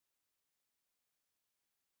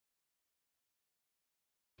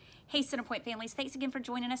Hey Centerpoint families, thanks again for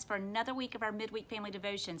joining us for another week of our Midweek Family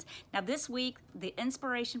Devotions. Now this week, the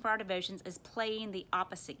inspiration for our devotions is playing the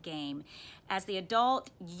opposite game. As the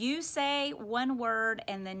adult, you say one word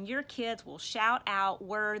and then your kids will shout out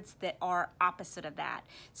words that are opposite of that.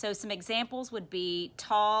 So some examples would be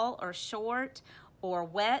tall or short, or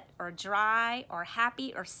wet or dry, or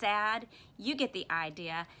happy or sad. You get the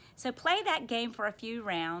idea. So play that game for a few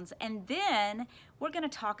rounds, and then we're gonna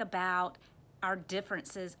talk about our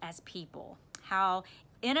differences as people. How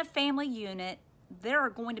in a family unit, there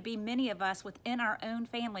are going to be many of us within our own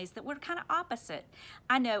families that we're kind of opposite.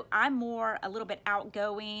 I know I'm a little bit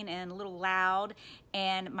outgoing and a little loud,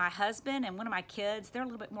 and my husband and one of my kids, they're a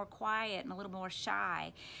little bit more quiet and a little more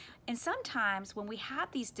shy. And sometimes when we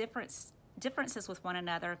have these differences with one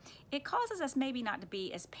another, it causes us maybe not to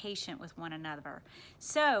be as patient with one another.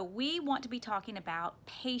 So we want to be talking about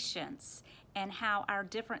patience and how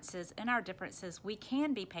in our differences, we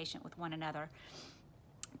can be patient with one another.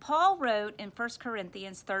 Paul wrote in 1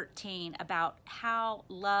 Corinthians 13 about how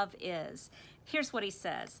love is. Here's what he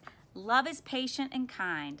says. Love is patient and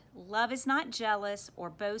kind. Love is not jealous or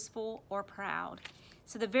boastful or proud.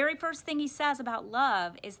 So the very first thing he says about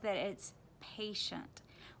love is that it's patient.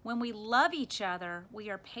 When we love each other, we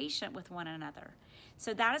are patient with one another.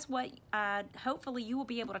 So that is what hopefully you will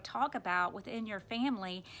be able to talk about within your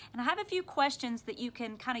family. And I have a few questions that you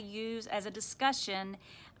can kind of use as a discussion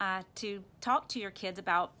to talk to your kids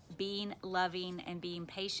about being loving and being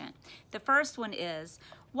patient. The first one is,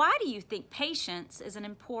 why do you think patience is an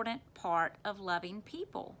important part of loving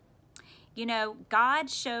people? You know, God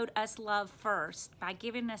showed us love first by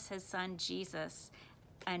giving us his son Jesus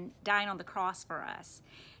and dying on the cross for us.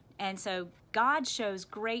 And so God shows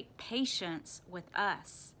great patience with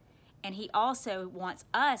us. And he also wants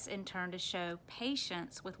us in turn to show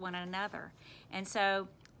patience with one another. And so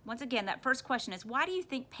once again, that first question is, why do you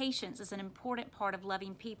think patience is an important part of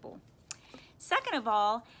loving people? Second of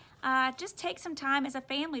all, just take some time as a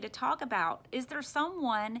family to talk about, is there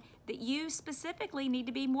someone that you specifically need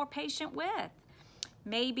to be more patient with?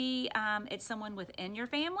 Maybe it's someone within your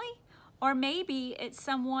family, or maybe it's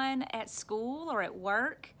someone at school or at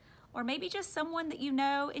work, or maybe just someone that you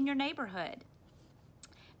know in your neighborhood.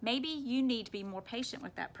 Maybe you need to be more patient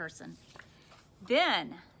with that person.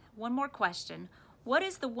 Then, one more question. What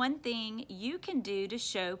is the one thing you can do to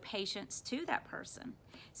show patience to that person?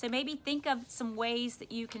 So maybe think of some ways that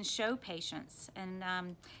you can show patience and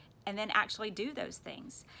then actually do those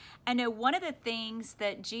things. I know one of the things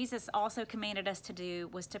that Jesus also commanded us to do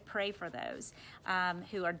was to pray for those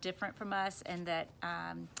who are different from us and that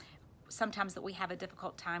sometimes that we have a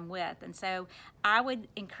difficult time with. And so I would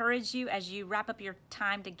encourage you, as you wrap up your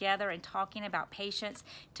time together and talking about patience,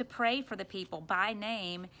 to pray for the people by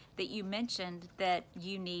name that you mentioned that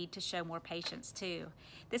you need to show more patience to.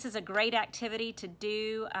 This is a great activity to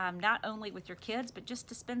do not only with your kids, but just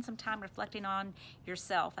to spend some time reflecting on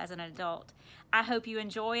yourself as an adult. I hope you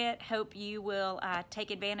enjoy it. Hope you will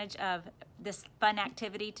take advantage of this fun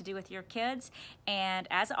activity to do with your kids. And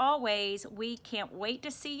as always, we can't wait to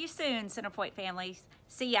see you soon, Centerpoint families.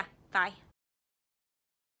 See ya. Bye.